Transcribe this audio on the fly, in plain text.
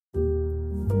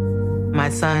my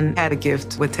son had a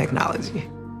gift with technology.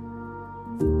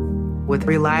 With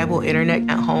reliable internet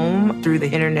at home through the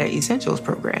Internet Essentials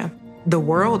program, the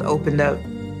world opened up.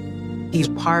 He's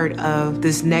part of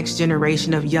this next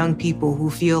generation of young people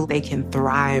who feel they can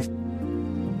thrive.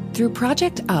 Through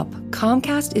Project UP,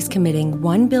 Comcast is committing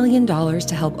 $1 billion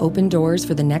to help open doors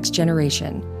for the next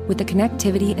generation with the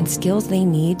connectivity and skills they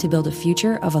need to build a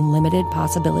future of unlimited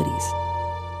possibilities.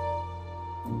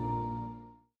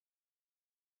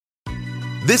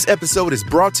 This episode is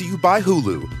brought to you by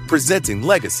Hulu, presenting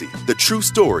Legacy, the true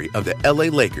story of the LA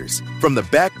Lakers. From the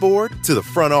backboard to the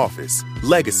front office,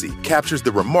 Legacy captures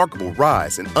the remarkable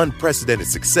rise and unprecedented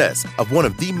success of one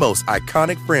of the most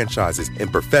iconic franchises in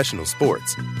professional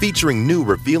sports. Featuring new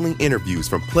revealing interviews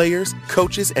from players,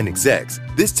 coaches, and execs,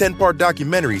 this 10-part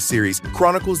documentary series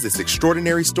chronicles this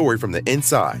extraordinary story from the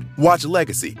inside. Watch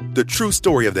Legacy, the true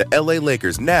story of the LA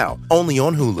Lakers, now only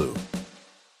on Hulu.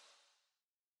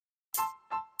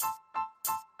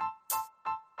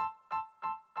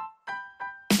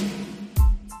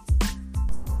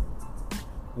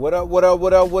 What up,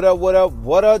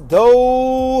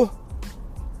 do?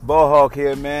 Ballhawk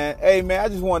here, man. Hey, man, I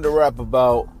just wanted to rap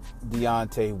about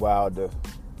Deontay Wilder.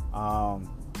 On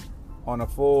a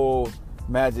full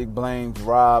Magic Blames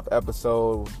Rob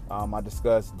episode, I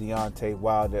discussed Deontay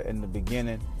Wilder in the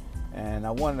beginning, and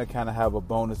I wanted to kind of have a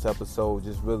bonus episode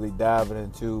just really diving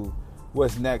into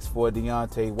what's next for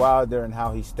Deontay Wilder and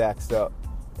how he stacks up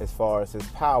as far as his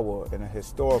power in a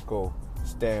historical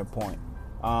standpoint.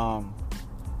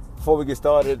 Before we get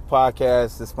started, the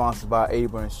podcast is sponsored by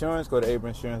Aber Insurance. Go to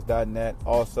aberinsurance.net.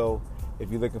 Also,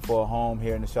 if you're looking for a home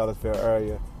here in the Charlottesville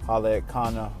area, holler at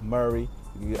Connor Murray.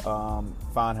 You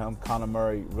find him, Connor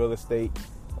Murray Real Estate,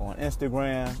 on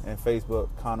Instagram and Facebook,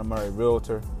 Connor Murray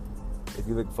Realtor. If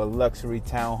you're looking for luxury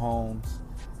townhomes,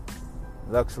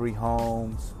 luxury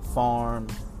homes, farm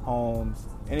homes,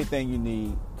 anything you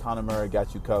need, Connor Murray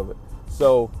got you covered.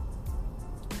 So,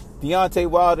 Deontay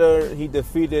Wilder, he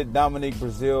defeated Dominique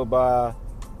Breazeale by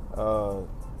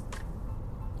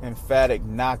emphatic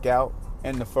knockout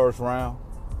in the first round.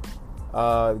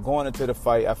 Going into the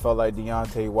fight, I felt like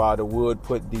Deontay Wilder would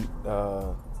put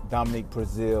Dominique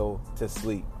Breazeale to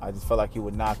sleep. I just felt like he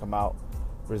would knock him out.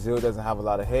 Breazeale doesn't have a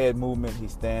lot of head movement. He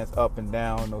stands up and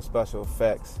down, no special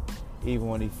effects. Even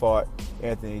when he fought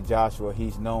Anthony Joshua,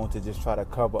 he's known to just try to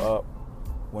cover up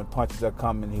when punches are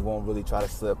coming. He won't really try to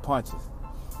slip punches.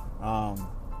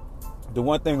 The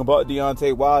one thing about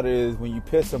Deontay Wilder is when you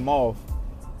piss him off,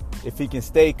 if he can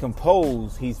stay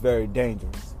composed, he's very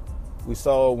dangerous. We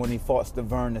saw when he fought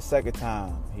Stavern the second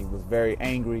time, he was very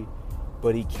angry,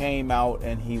 but he came out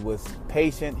and he was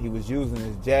patient. He was using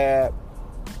his jab,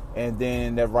 and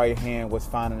then that right hand was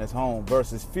finding his home.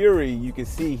 Versus Fury, you can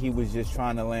see he was just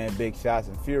trying to land big shots,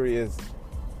 and Fury is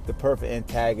the perfect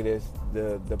antagonist,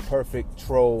 the perfect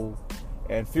troll.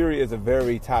 And Fury is a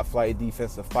very top-flight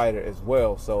defensive fighter as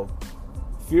well. So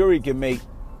Fury can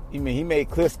he made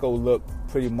Klitschko look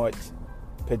pretty much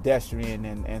pedestrian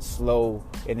and slow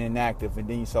and inactive. And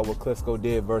then you saw what Klitschko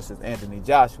did versus Anthony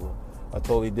Joshua, a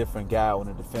totally different guy on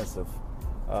the defensive,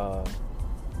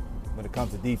 when it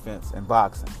comes to defense and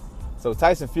boxing. So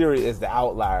Tyson Fury is the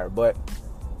outlier. But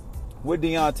with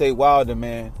Deontay Wilder,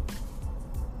 man,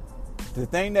 the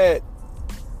thing that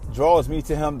draws me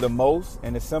to him the most,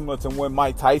 and it's similar to when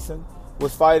Mike Tyson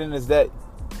was fighting, is that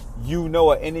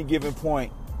at any given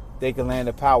point they can land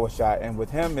a power shot, and with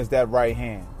him is that right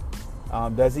hand.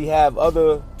 Does he have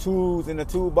other tools in the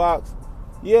toolbox?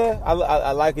 Yeah,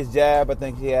 I like his jab. I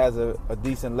think he has a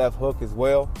decent left hook as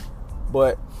well,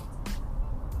 but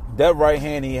that right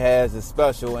hand he has is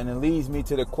special, and it leads me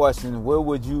to the question: where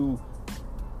would you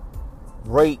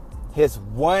rate his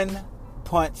one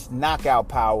punch knockout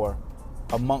power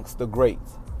amongst the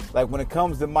greats? Like when it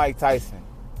comes to Mike Tyson,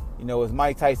 is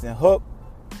Mike Tyson hook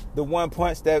the one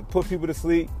punch that put people to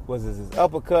sleep? Was it his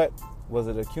uppercut? Was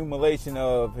it accumulation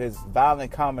of his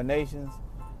violent combinations?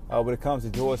 When it comes to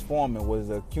George Foreman, was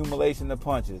it accumulation of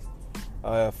punches?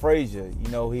 Frazier,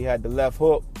 he had the left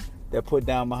hook that put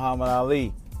down Muhammad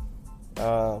Ali.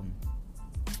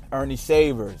 Ernie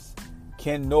Shavers,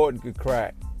 Ken Norton could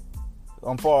crack.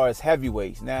 As far as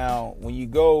heavyweights, now when you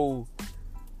go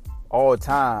all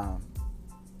time,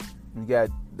 you got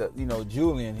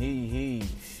Julian. He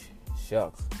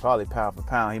shucks, probably pound for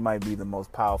pound, he might be the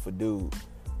most powerful dude.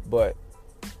 But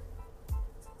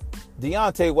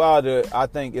Deontay Wilder, I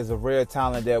think, is a rare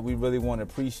talent that we really want to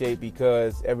appreciate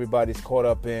because everybody's caught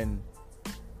up in,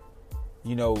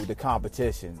 the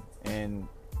competition. And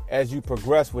as you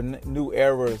progress with new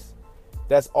eras,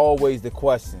 that's always the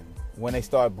question when they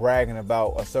start bragging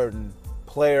about a certain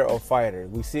player or fighter.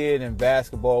 We see it in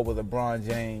basketball with LeBron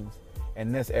James.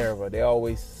 in this era. They're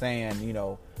always saying,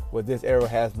 well, this era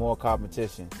has more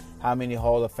competition. How many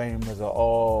Hall of Famers are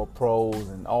all pros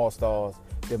and all-stars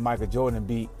that Michael Jordan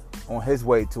beat on his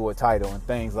way to a title and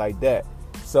things like that.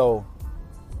 So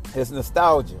it's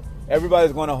nostalgia.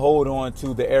 Everybody's going to hold on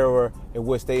to the era in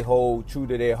which they hold true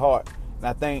to their heart. And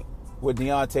I think with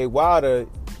Deontay Wilder,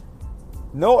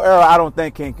 no era I don't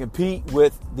think can compete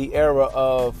with the era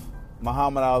of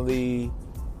Muhammad Ali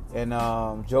and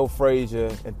Joe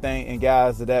Frazier and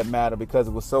guys of that matter, because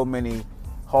it was so many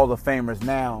Hall of Famers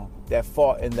now that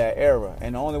fought in that era.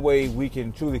 And the only way we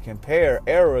can truly compare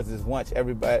eras is once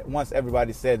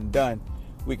everybody's said and done,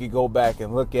 we can go back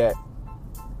and look at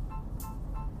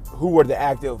who were the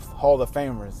active Hall of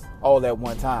Famers all at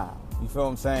one time. You feel what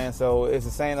I'm saying? So it's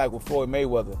the same like with Floyd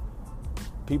Mayweather.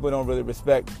 People don't really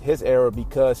respect his era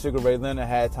because Sugar Ray Leonard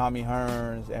had Tommy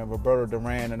Hearns and Roberto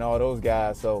Duran and all those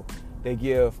guys. So they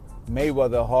give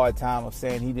Mayweather a hard time of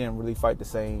saying he didn't really fight the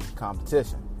same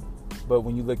competition. But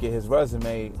when you look at his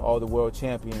resume, all the world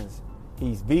champions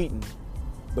he's beaten.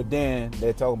 But then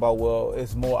they're talking about, well,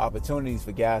 it's more opportunities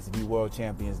for guys to be world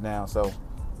champions now. So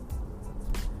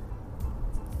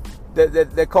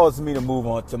that causes me to move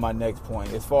on to my next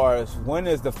point. As far as when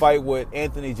is the fight with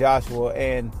Anthony Joshua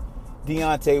and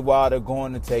Deontay Wilder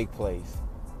going to take place?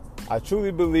 I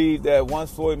truly believe that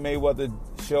once Floyd Mayweather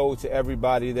showed to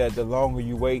everybody that the longer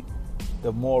you wait,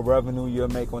 the more revenue you'll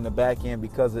make on the back end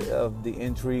because of the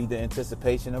intrigue, the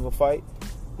anticipation of a fight,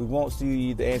 we won't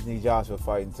see the Anthony Joshua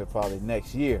fight until probably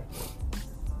next year.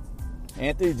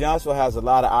 Anthony Joshua has a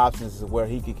lot of options where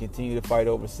he can continue to fight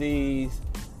overseas,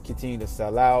 continue to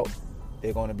sell out.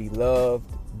 They're going to be beloved,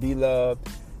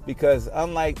 because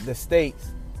unlike the States,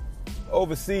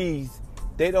 overseas,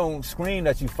 they don't scream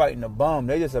that you fighting a bum.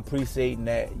 They're just appreciating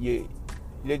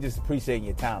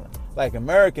your talent. Like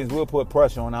Americans, we'll put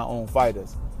pressure on our own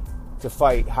fighters to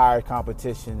fight higher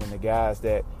competition than the guys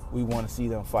that we want to see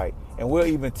them fight. And we'll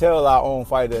even tell our own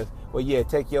fighters, well, yeah,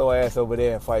 take your ass over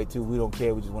there and fight too. We don't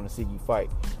care. We just want to see you fight.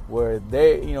 Where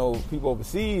people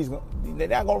overseas, they're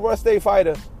not going to rush their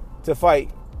fighter to fight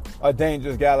a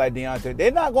dangerous guy like Deontay.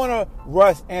 They're not going to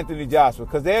rush Anthony Joshua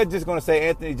because they're just going to say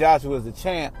Anthony Joshua is the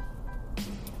champ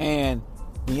and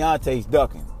Deontay's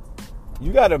ducking.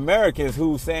 You got Americans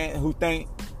who think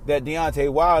that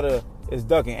Deontay Wilder is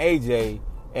ducking AJ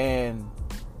and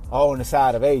all on the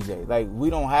side of AJ. Like, we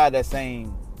don't have that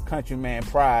same countryman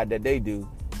pride that they do,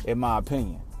 in my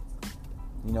opinion.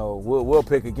 We'll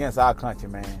pick against our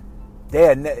countryman.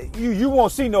 You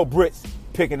won't see no Brits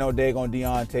picking no daggone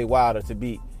Deontay Wilder to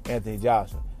beat Anthony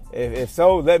Joshua. If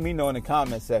so, let me know in the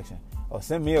comment section or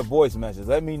send me a voice message.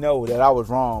 Let me know that I was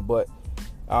wrong. But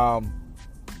I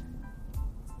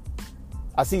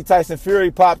see Tyson Fury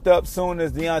popped up soon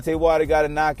as Deontay Wilder got a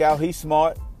knockout. He's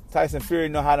smart. Tyson Fury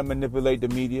know how to manipulate the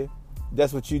media.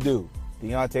 That's what you do.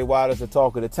 Deontay Wilder's the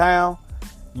talk of the town.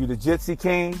 You the Jitsi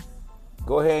King.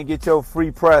 Go ahead and get your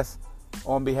free press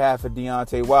on behalf of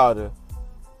Deontay Wilder.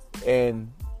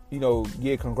 And,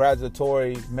 give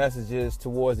congratulatory messages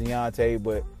towards Deontay,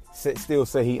 but still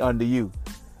say he under you.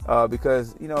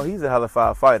 Because, he's a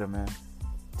hellified fighter, man.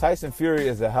 Tyson Fury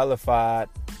is a hellified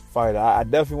fighter. I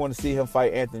definitely want to see him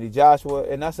fight Anthony Joshua.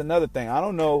 And that's another thing. I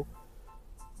don't know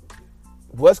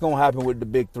what's going to happen with the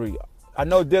big three. I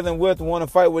know Dylan With want to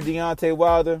fight with Deontay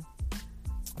Wilder.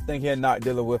 I think he'll knock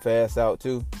Dylan With ass out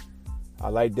too. I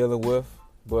like Dylan With,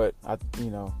 but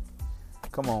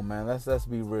come on, man. Let's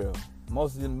be real.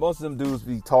 Most of them dudes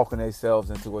be talking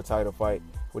themselves into a title fight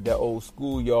with that old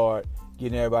schoolyard,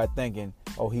 getting everybody thinking,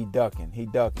 oh, he ducking.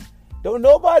 Don't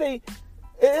nobody.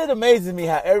 It amazes me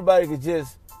how everybody could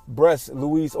just brush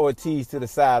Luis Ortiz to the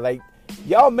side. Like,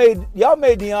 y'all made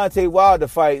Deontay Wilder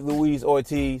fight Luis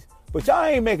Ortiz, but y'all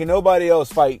ain't making nobody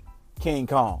else fight King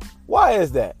Kong. Why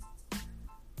is that?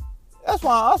 That's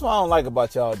why I don't like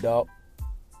about y'all, dog.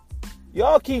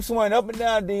 Y'all keep swearing up and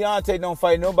down Deontay don't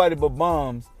fight nobody but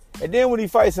bums. And then when he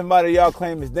fights somebody y'all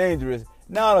claim is dangerous,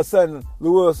 now all of a sudden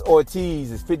Luis Ortiz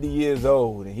is 50 years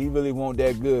old and he really wasn't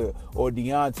that good. Or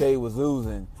Deontay was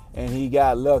losing and he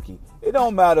got lucky. It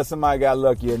don't matter if somebody got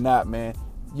lucky or not, man.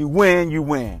 You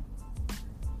win.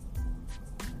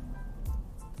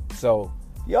 So,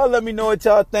 y'all let me know what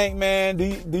y'all think, man.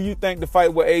 Do you think the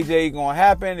fight with AJ is going to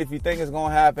happen? If you think it's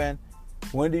going to happen,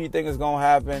 when do you think it's going to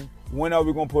happen? When are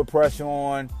we going to put pressure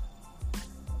on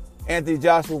Anthony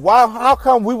Joshua? How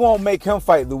come we won't make him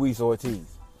fight Luis Ortiz?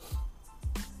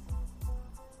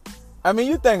 I mean,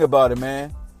 you think about it,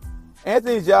 man.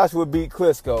 Anthony Joshua beat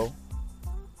Klitschko.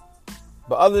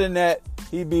 But other than that,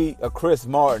 he beat a Chris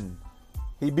Martin.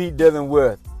 He beat Dylan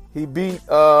With. He beat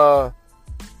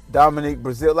Dominic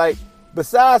Brazil. Like,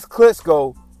 besides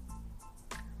Klitschko,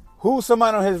 who's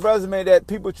somebody on his resume that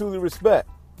people truly respect?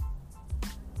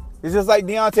 It's just like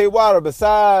Deontay Wilder.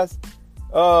 Besides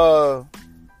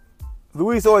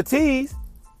Luis Ortiz,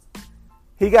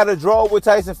 he got a draw with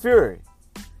Tyson Fury.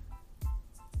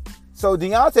 So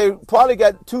Deontay probably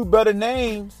got two better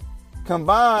names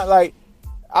combined. Like,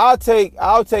 I'll take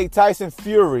Tyson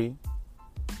Fury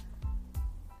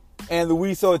and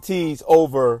Luis Ortiz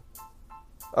over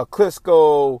a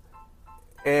Klitschko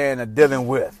and a Dylan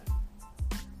With.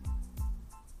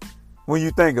 When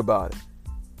you think about it.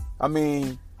 I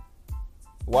mean,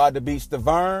 Wilder beats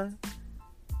Stavern.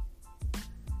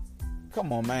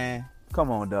 Come on, man. Come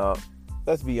on, dog.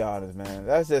 Let's be honest, man.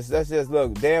 That's just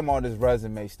look, damn all this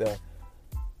resume stuff.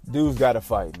 Dude's got to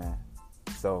fight, man.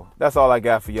 So that's all I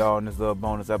got for y'all in this little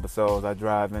bonus episode. I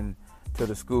drive in to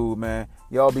the school, man.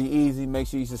 Y'all be easy. Make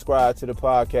sure you subscribe to the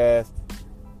podcast.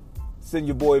 Send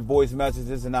your boy voice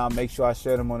messages, and I'll make sure I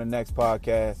share them on the next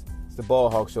podcast. It's the Ball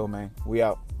Hawk Show, man. We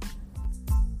out.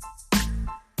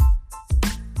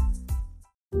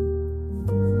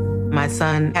 My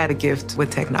son had a gift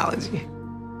with technology.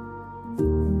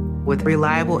 With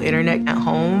reliable internet at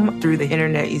home through the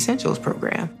Internet Essentials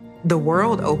program, the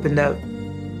world opened up.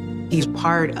 He's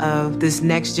part of this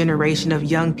next generation of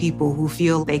young people who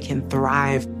feel they can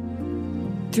thrive.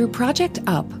 Through Project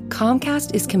UP,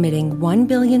 Comcast is committing $1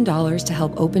 billion to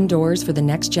help open doors for the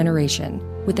next generation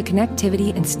with the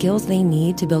connectivity and skills they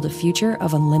need to build a future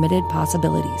of unlimited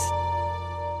possibilities.